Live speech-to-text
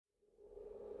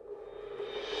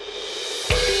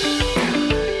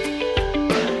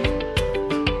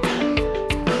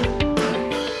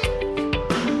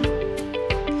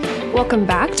Welcome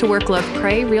back to Work, Love,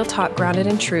 Pray, Real Talk Grounded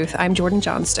in Truth. I'm Jordan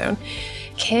Johnstone.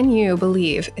 Can you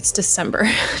believe it's December?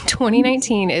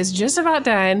 2019 is just about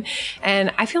done,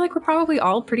 and I feel like we're probably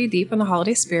all pretty deep in the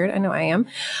holiday spirit. I know I am.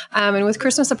 And with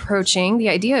Christmas approaching, the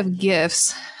idea of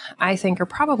gifts, I think, are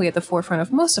probably at the forefront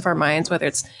of most of our minds, whether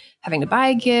it's having to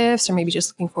buy gifts or maybe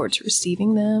just looking forward to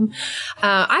receiving them.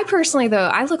 I personally, though,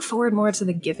 I look forward more to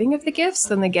the giving of the gifts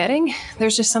than the getting.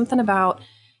 There's just something about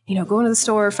going to the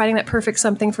store, finding that perfect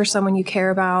something for someone you care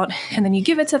about, and then you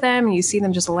give it to them and you see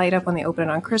them just light up when they open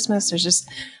it on Christmas. There's just,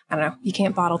 I don't know, you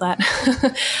can't bottle that.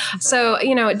 So,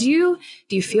 do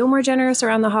you feel more generous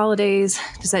around the holidays?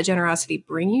 Does that generosity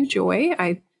bring you joy?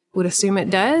 I would assume it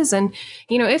does. And,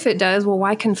 if it does, well,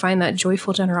 why confine that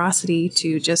joyful generosity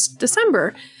to just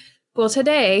December? Well,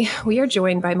 today we are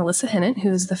joined by Melissa Hinnant, who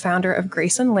is the founder of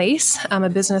Grace and Lace, a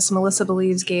business Melissa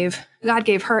believes God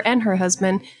gave her and her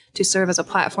husband to serve as a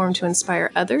platform to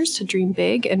inspire others to dream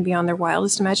big and beyond their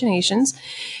wildest imaginations.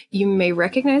 You may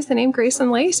recognize the name Grace and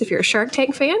Lace if you're a Shark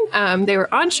Tank fan. They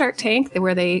were on Shark Tank,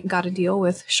 where they got a deal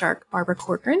with shark Barbara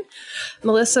Corcoran.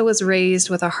 Melissa was raised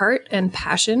with a heart and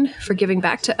passion for giving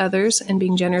back to others and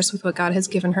being generous with what God has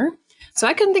given her. So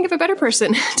I couldn't think of a better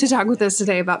person to talk with us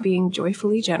today about being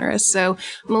joyfully generous. So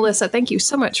Melissa, thank you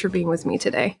so much for being with me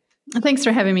today. Thanks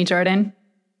for having me, Jordan.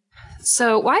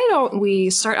 So why don't we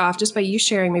start off just by you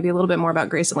sharing maybe a little bit more about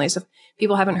Grace and Lace if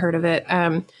people haven't heard of it.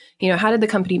 How did the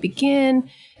company begin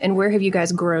and where have you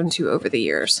guys grown to over the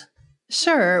years?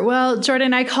 Sure. Well,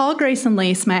 Jordan, I call Grace and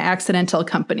Lace my accidental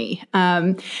company.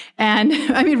 And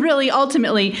I mean, really,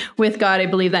 ultimately, with God, I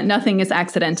believe that nothing is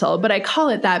accidental. But I call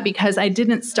it that because I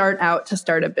didn't start out to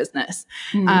start a business.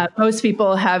 Most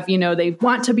people have, they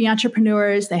want to be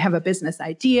entrepreneurs. They have a business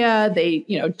idea. They,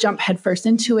 jump headfirst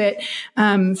into it.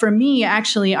 For me,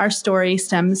 actually, our story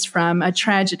stems from a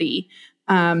tragedy.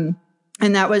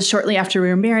 And that was shortly after we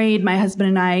were married. My husband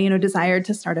and I, desired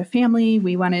to start a family.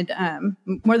 We wanted,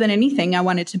 more than anything, I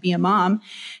wanted to be a mom.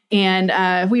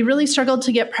 And we really struggled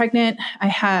to get pregnant.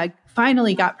 I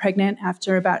finally got pregnant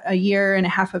after about a year and a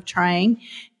half of trying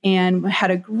and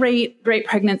had a great, great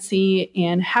pregnancy.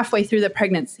 And halfway through the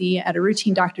pregnancy at a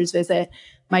routine doctor's visit,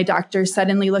 my doctor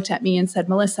suddenly looked at me and said,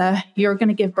 "Melissa, you're going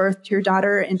to give birth to your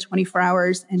daughter in 24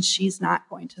 hours and she's not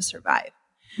going to survive."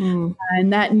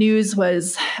 And that news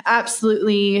was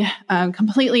absolutely,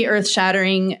 completely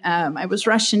earth-shattering. I was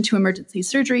rushed into emergency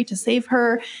surgery to save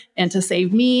her and to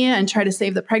save me and try to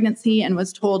save the pregnancy, and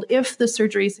was told if the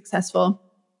surgery is successful,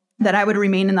 that I would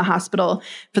remain in the hospital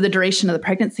for the duration of the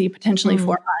pregnancy, potentially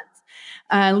 4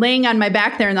 months. Laying on my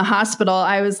back there in the hospital,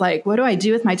 I was like, what do I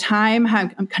do with my time?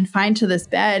 I'm confined to this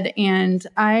bed. And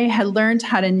I had learned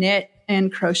how to knit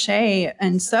and crochet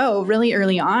and sew really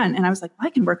early on. And I was like, well, I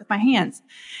can work with my hands.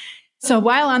 So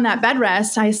while on that bed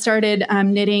rest, I started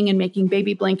knitting and making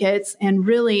baby blankets. And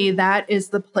really, that is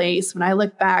the place, when I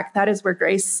look back, that is where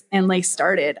Grace and Lace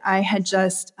started. I had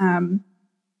just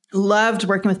loved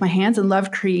working with my hands and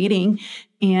loved creating.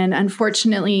 And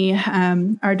unfortunately,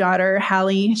 our daughter,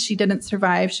 Hallie, she didn't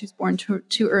survive. She was born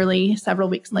too early, several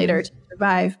weeks later to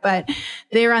survive. But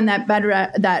there on that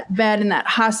bed in that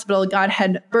hospital, God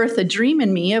had birthed a dream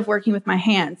in me of working with my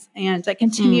hands. And I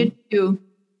continued to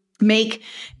make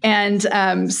and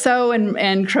sew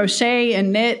and crochet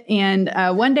and knit. And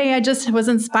one day I just was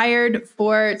inspired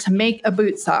to make a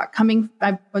boot sock.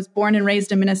 I was born and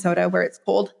raised in Minnesota, where it's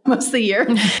cold most of the year.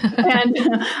 And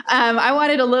I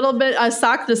wanted a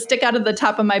sock to stick out of the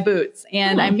top of my boots.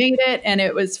 And I made it, and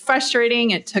it was frustrating.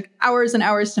 It took hours and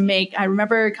hours to make. I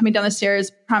remember coming down the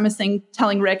stairs,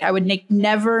 telling Rick I would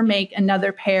never make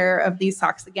another pair of these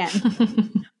socks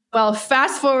again. Well,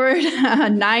 fast forward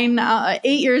 8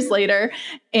 years later,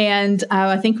 and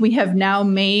I think we have now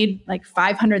made like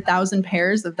 500,000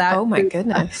 pairs of that. Oh my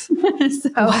goodness!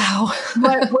 So, wow.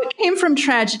 what came from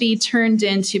tragedy turned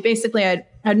into, basically,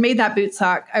 I'd made that boot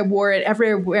sock. I wore it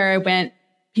everywhere I went.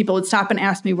 People would stop and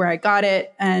ask me where I got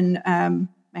it, and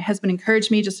my husband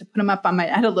encouraged me just to put them up on I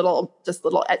had a little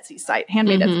Etsy site,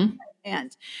 handmade Etsy site.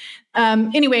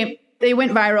 And anyway, they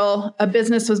went viral. A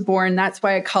business was born. That's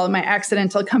why I call it my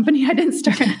accidental company. I didn't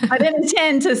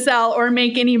intend to sell or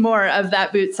make any more of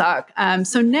that boot sock.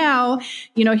 So now,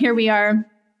 here we are,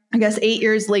 I guess 8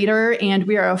 years later, and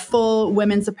we are a full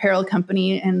women's apparel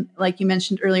company. And like you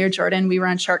mentioned earlier, Jordan, we were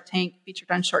on Shark Tank, featured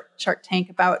on Shark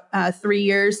Tank about 3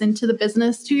 years into the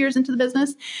business, 2 years into the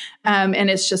business. And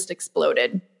it's just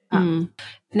exploded.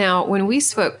 Now, when we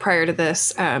spoke prior to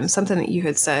this, something that you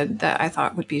had said that I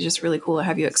thought would be just really cool to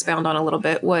have you expound on a little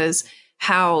bit was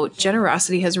how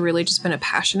generosity has really just been a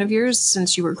passion of yours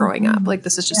since you were growing up. Like,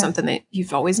 this is just something that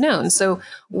you've always known. So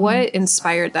what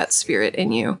inspired that spirit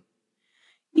in you?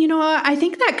 I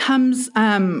think that comes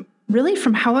really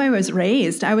from how I was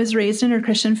raised. I was raised in a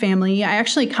Christian family. I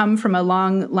actually come from a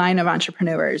long line of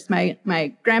entrepreneurs. My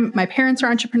parents are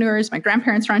entrepreneurs, my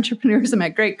grandparents are entrepreneurs, and my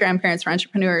great grandparents are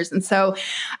entrepreneurs. And so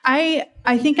I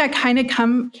think I kind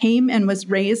of came and was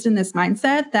raised in this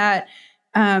mindset that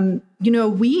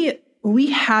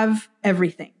we have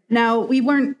everything. Now, we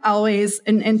weren't always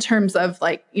in terms of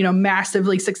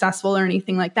massively successful or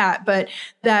anything like that, but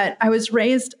that I was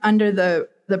raised under the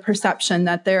perception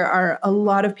that there are a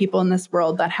lot of people in this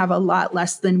world that have a lot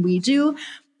less than we do.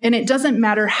 And it doesn't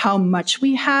matter how much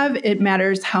we have, it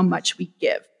matters how much we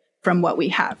give from what we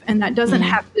have. And that doesn't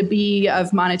have to be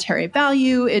of monetary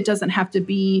value. It doesn't have to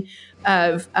be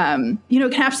of, it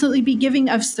can absolutely be giving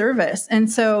of service. And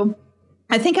so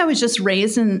I think I was just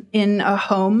raised in a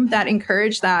home that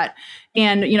encouraged that.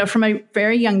 And, from a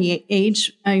very young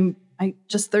age, I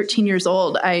just 13 years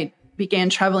old, I began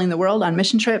traveling the world on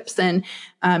mission trips and,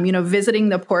 visiting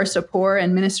the poorest of poor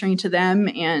and ministering to them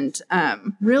and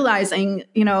realizing,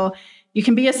 you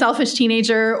can be a selfish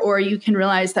teenager or you can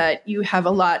realize that you have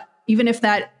a lot, even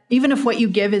if what you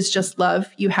give is just love,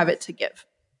 you have it to give.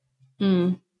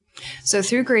 So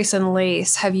through Grace and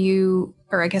Lace, how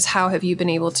have you been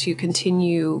able to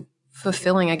continue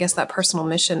fulfilling, that personal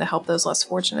mission to help those less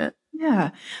fortunate? Yeah.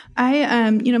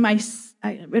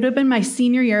 It would have been my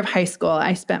senior year of high school.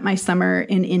 I spent my summer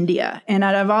in India. And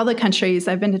out of all the countries,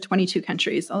 I've been to 22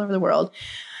 countries all over the world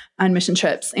on mission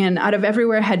trips. And out of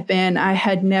everywhere I had been, I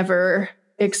had never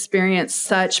experienced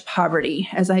such poverty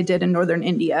as I did in northern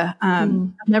India.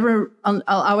 I'll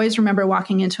always remember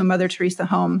walking into a Mother Teresa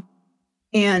home,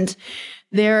 and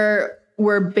there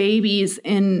were babies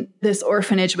in this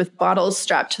orphanage with bottles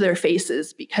strapped to their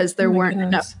faces because there weren't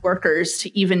enough workers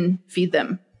to even feed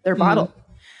them their bottle.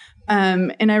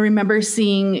 And I remember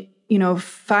seeing,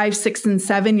 5, 6, and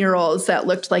 7-year-olds that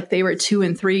looked like they were 2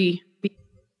 and 3.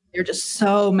 They're just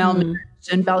so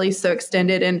malnourished and bellies so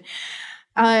extended. And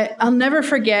I'll never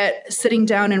forget sitting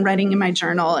down and writing in my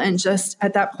journal and just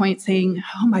at that point saying,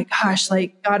 oh my gosh,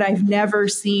 God, I've never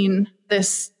seen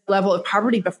this level of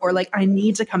poverty before. I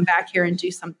need to come back here and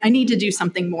do something. I need to do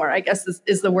something more, I guess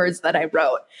is the words that I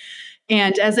wrote.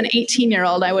 And as an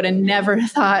 18-year-old, I would have never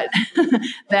thought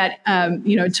that,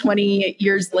 20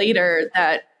 years later,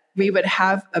 that we would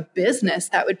have a business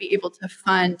that would be able to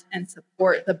fund and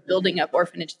support the building of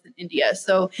orphanages in India.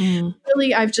 So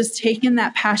really, I've just taken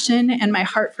that passion and my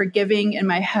heart for giving and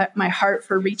my heart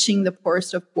for reaching the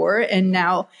poorest of poor. And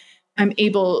now I'm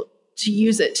able to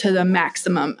use it to the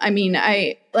maximum. I mean,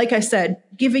 like I said,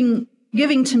 giving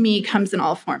to me comes in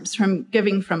all forms, from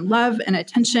giving from love and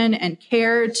attention and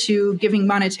care to giving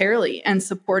monetarily and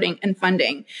supporting and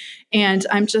funding. And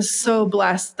I'm just so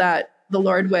blessed that the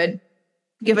Lord would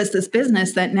give us this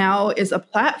business that now is a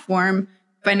platform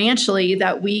financially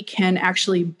that we can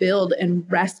actually build and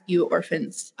rescue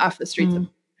orphans off the streets.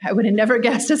 I would have never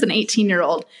guessed as an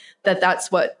 18-year-old that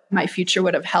that's what my future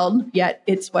would have held. Yet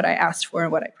it's what I asked for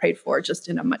and what I prayed for, just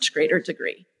in a much greater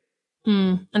degree.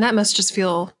 And that must just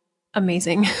feel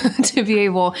amazing to be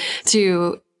able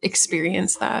to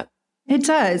experience that. It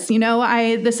does.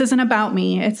 This isn't about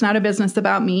me. It's not a business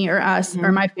about me or us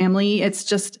or my family. It's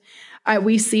just,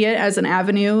 we see it as an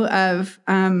avenue of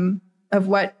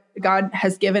what God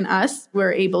has given us.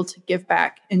 We're able to give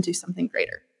back and do something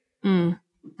greater.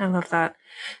 I love that.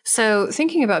 So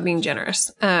thinking about being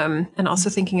generous, and also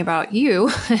thinking about you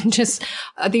and just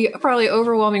the probably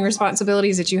overwhelming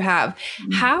responsibilities that you have,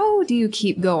 how do you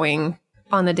keep going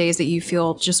on the days that you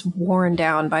feel just worn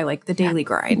down by the daily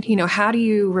grind? How do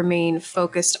you remain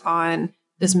focused on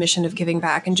this mission of giving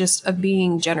back and just of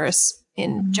being generous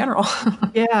in general?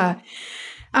 Yeah.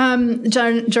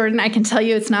 Jordan, I can tell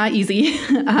you it's not easy.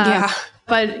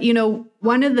 But,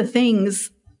 one of the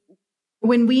things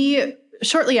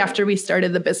shortly after we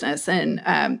started the business and,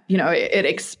 it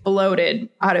exploded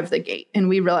out of the gate and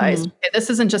we realized this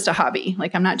isn't just a hobby.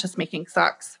 I'm not just making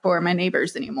socks for my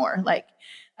neighbors anymore.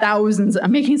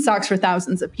 I'm making socks for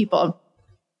thousands of people.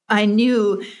 I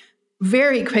knew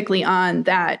very quickly on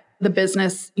that the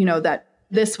business, that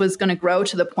this was going to grow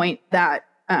to the point that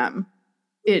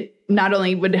it not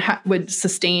only would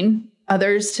sustain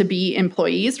others to be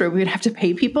employees, or we would have to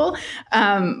pay people,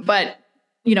 but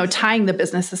tying the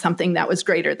business to something that was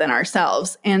greater than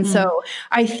ourselves. And so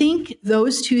I think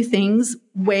those two things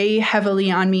weigh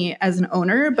heavily on me as an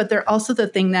owner, but they're also the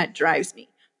thing that drives me.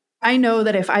 I know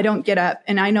that if I don't get up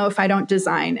and I know if I don't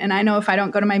design and I know if I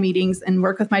don't go to my meetings and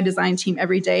work with my design team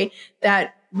every day,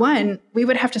 that one, we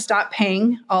would have to stop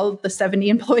paying all the 70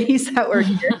 employees that work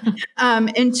here.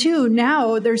 And two,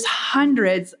 now there's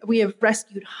we have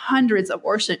rescued hundreds of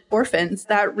orphans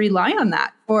that rely on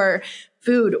that for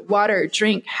food, water,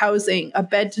 drink, housing, a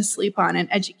bed to sleep on, and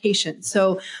education.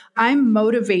 So I'm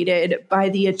motivated by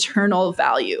the eternal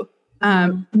value,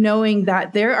 knowing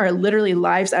that there are literally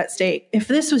lives at stake. If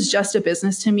this was just a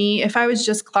business to me, if I was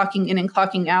just clocking in and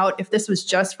clocking out, if this was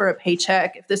just for a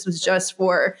paycheck, if this was just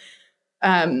for,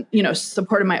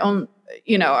 support of my own,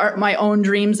 my own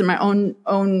dreams and my own,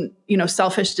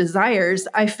 selfish desires,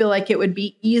 I feel like it would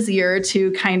be easier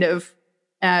to kind of,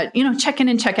 check in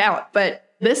and check out. But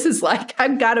this is like,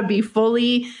 I've got to be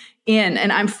fully in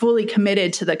and I'm fully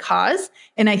committed to the cause.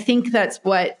 And I think that's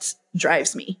what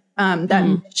drives me.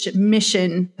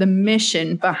 Mission, the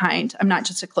mission behind, I'm not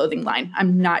just a clothing line.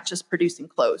 I'm not just producing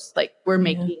clothes. Like we're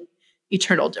making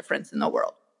eternal difference in the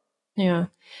world. Yeah.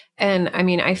 And I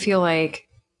mean, I feel like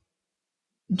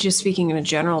just speaking in a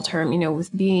general term,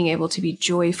 with being able to be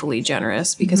joyfully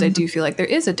generous, because I do feel like there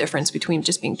is a difference between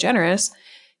just being generous.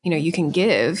 You can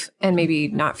give and maybe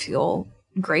not feel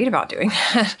great about doing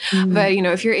that. But,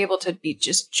 if you're able to be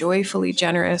just joyfully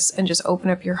generous and just open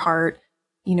up your heart,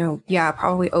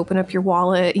 probably open up your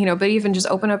wallet, but even just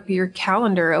open up your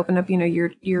calendar, open up,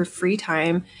 your free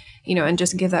time, and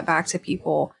just give that back to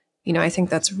people. I think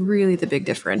that's really the big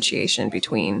differentiation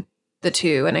between the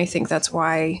two. And I think that's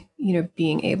why,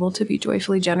 being able to be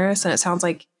joyfully generous, and it sounds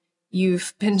like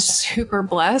you've been super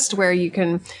blessed where you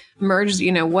can merge,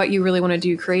 what you really want to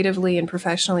do creatively and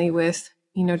professionally with,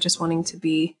 just wanting to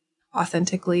be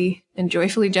authentically and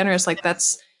joyfully generous. Like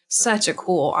that's such a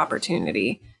cool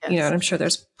opportunity, and I'm sure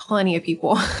there's plenty of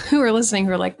people who are listening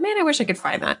who are like, man, I wish I could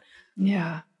find that.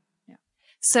 Yeah.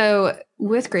 So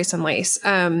with Grace and Lace,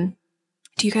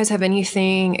 do you guys have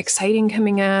anything exciting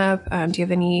coming up? Do you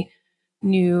have any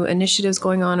new initiatives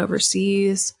going on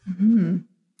overseas?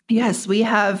 Yes, we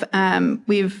have.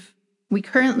 We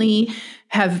currently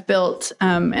have built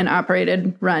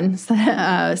and run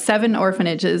 7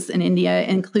 orphanages in India,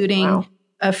 including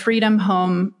a Freedom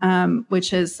Home,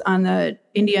 which is on the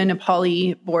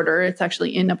India-Nepali border. It's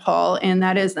actually in Nepal, and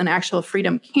that is an actual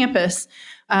Freedom campus,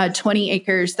 20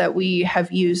 acres that we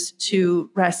have used to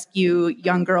rescue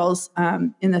young girls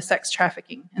in the sex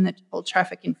trafficking and the whole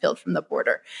trafficking field from the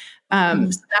border. So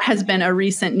that has been a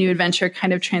recent new adventure,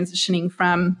 kind of transitioning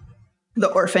from the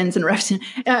orphans and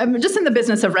just in the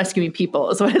business of rescuing people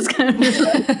is what it's kind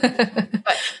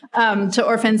of to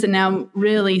orphans, and now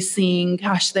really seeing,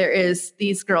 gosh, there is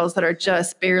these girls that are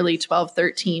just barely 12,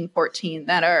 13, 14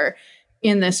 that are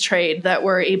in this trade that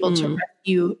we're able to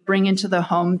rescue, bring into the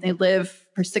home. They live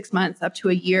for 6 months up to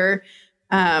a year,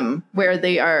 where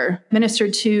they are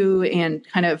ministered to and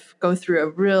kind of go through a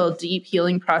real deep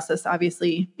healing process,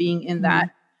 obviously being in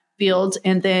that field.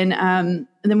 And then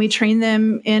we train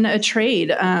them in a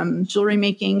trade, jewelry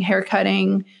making, hair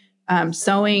cutting,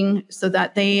 sewing, so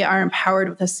that they are empowered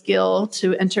with a skill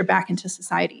to enter back into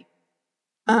society.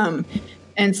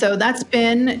 And so that's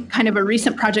been kind of a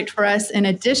recent project for us. In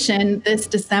addition, this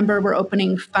December, we're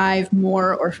opening 5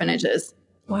 more orphanages.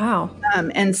 Wow.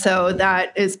 And so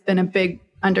that has been a big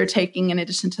undertaking in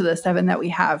addition to the 7 that we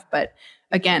have. But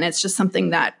again, it's just something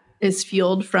that is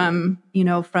fueled from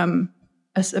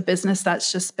a business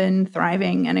that's just been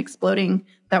thriving and exploding,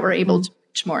 that we're able to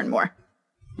reach more and more.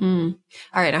 All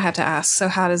right. I have to ask, so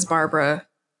how does Barbara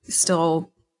still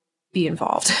be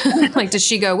involved? Like, does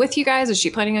she go with you guys? Is she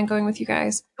planning on going with you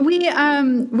guys?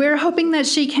 We're hoping that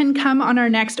she can come on our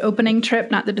next opening trip,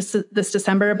 not this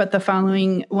December, but the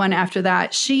following one after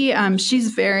that.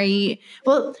 She's very,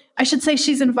 well, I should say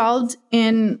she's involved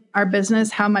in our business,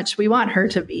 how much we want her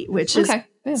to be, which is,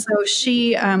 so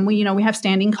she, we have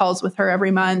standing calls with her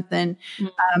every month and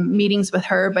meetings with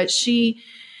her, but she's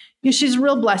a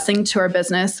real blessing to our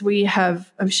business.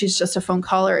 She's just a phone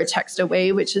call or a text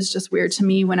away, which is just weird to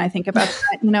me when I think about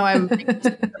that. I'm an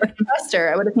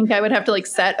investor. I would think I would have to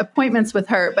set appointments with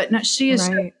her, but no, she is,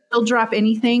 she'll drop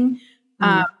anything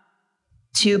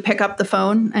to pick up the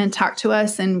phone and talk to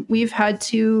us. And we've had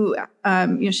to,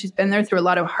 she's been there through a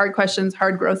lot of hard questions,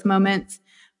 hard growth moments,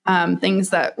 things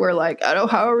that we're like, oh,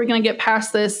 how are we going to get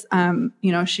past this?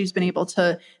 She's been able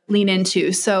to lean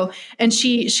into. So, and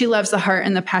she loves the heart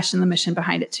and the passion, the mission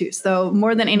behind it too. So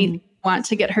more than anything, I want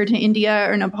to get her to India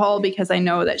or Nepal, because I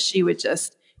know that she would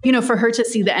just, for her to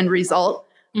see the end result,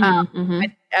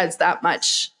 it adds that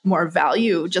much more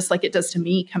value, just like it does to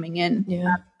me coming in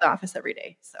to the office every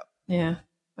day. So, yeah.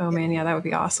 Oh man. Yeah. That would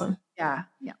be awesome. Yeah.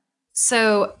 Yeah.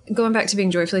 So going back to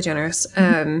being joyfully generous,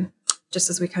 just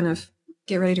as we kind of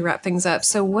get ready to wrap things up.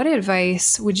 So what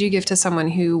advice would you give to someone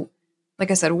who, like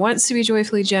I said, wants to be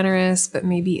joyfully generous, but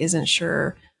maybe isn't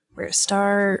sure where to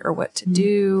start or what to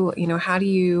do? How do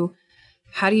you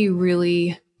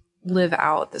really live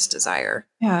out this desire?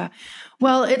 Yeah.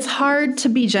 Well, it's hard to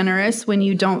be generous when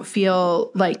you don't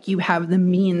feel like you have the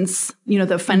means,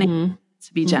 the finance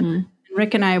to be generous. And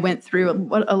Rick and I went through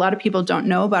what a lot of people don't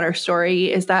know about our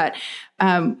story is that,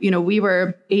 we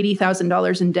were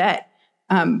 $80,000 in debt,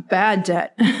 bad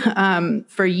debt,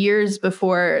 for years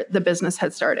before the business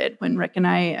had started, when Rick and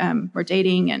I were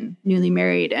dating and newly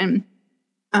married. And,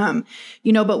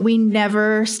 but we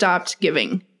never stopped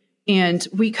giving. And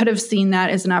we could have seen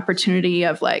that as an opportunity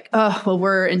of like, oh, well,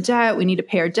 we're in debt. We need to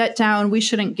pay our debt down. We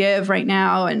shouldn't give right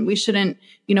now. And we shouldn't,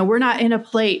 we're not in a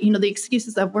place, the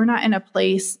excuses of we're not in a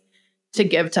place to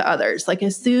give to others. Like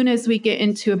as soon as we get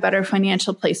into a better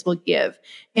financial place, we'll give.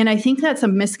 And I think that's a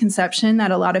misconception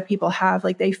that a lot of people have.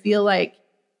 Like they feel like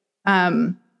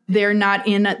they're not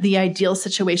in the ideal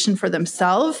situation for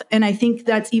themselves. And I think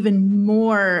that's even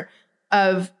more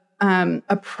of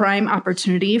a prime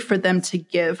opportunity for them to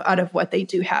give out of what they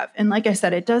do have. And like I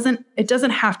said, it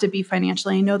doesn't have to be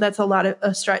financially. I know that's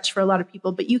a stretch for a lot of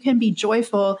people, but you can be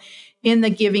joyful in the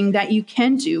giving that you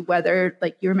can do, whether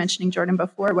like you were mentioning, Jordan,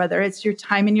 before, whether it's your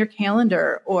time in your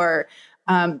calendar or,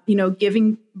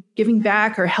 giving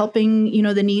back or helping,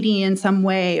 the needy in some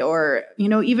way, or,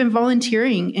 even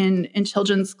volunteering in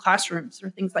children's classrooms or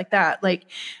things like that. Like,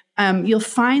 you'll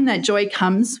find that joy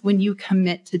comes when you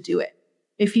commit to do it.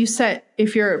 If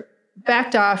you're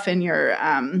backed off and you're,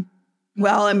 I'm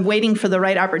waiting for the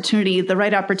right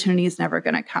opportunity is never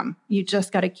going to come. You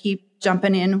just got to keep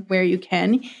jumping in where you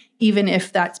can, even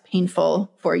if that's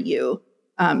painful for you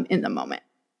in the moment.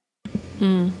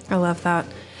 I love that.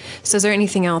 So is there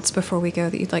anything else before we go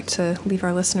that you'd like to leave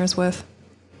our listeners with?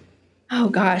 Oh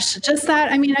gosh, just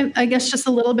that. I mean, I guess just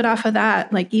a little bit off of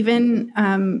that, like even,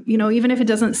 even if it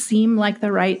doesn't seem like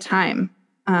the right time,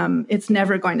 it's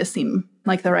never going to seem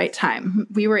like the right time.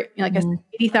 We were, like I said,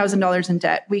 $80,000 in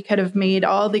debt. We could have made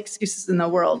all the excuses in the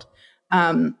world.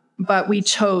 But we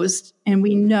chose, and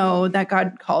we know that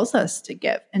God calls us to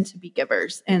give and to be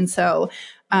givers. And so,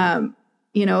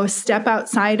 step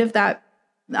outside of that,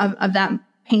 of that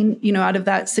pain, out of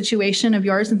that situation of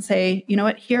yours and say, you know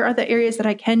what, here are the areas that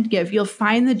I can give. You'll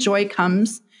find the joy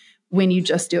comes when you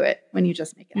just do it, when you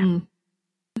just make it happen.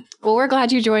 Well, we're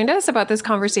glad you joined us about this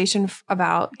conversation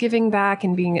about giving back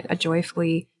and being a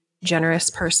joyfully generous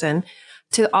person.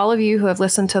 To all of you who have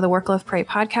listened to the Work, Love, Pray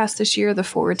podcast this year, the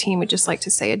Forward team would just like to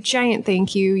say a giant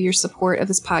thank you. Your support of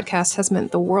this podcast has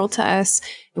meant the world to us,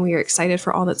 and we are excited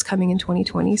for all that's coming in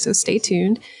 2020. So stay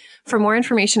tuned. For more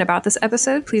information about this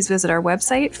episode, please visit our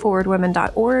website,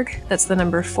 forwardwomen.org. That's the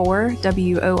number 4,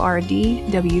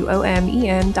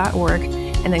 WORDWOMEN.org,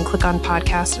 and then click on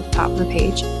podcast at the top of the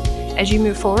page. As you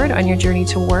move forward on your journey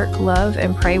to work, love,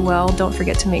 and pray well, don't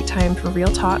forget to make time for real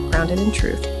talk grounded in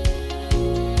truth.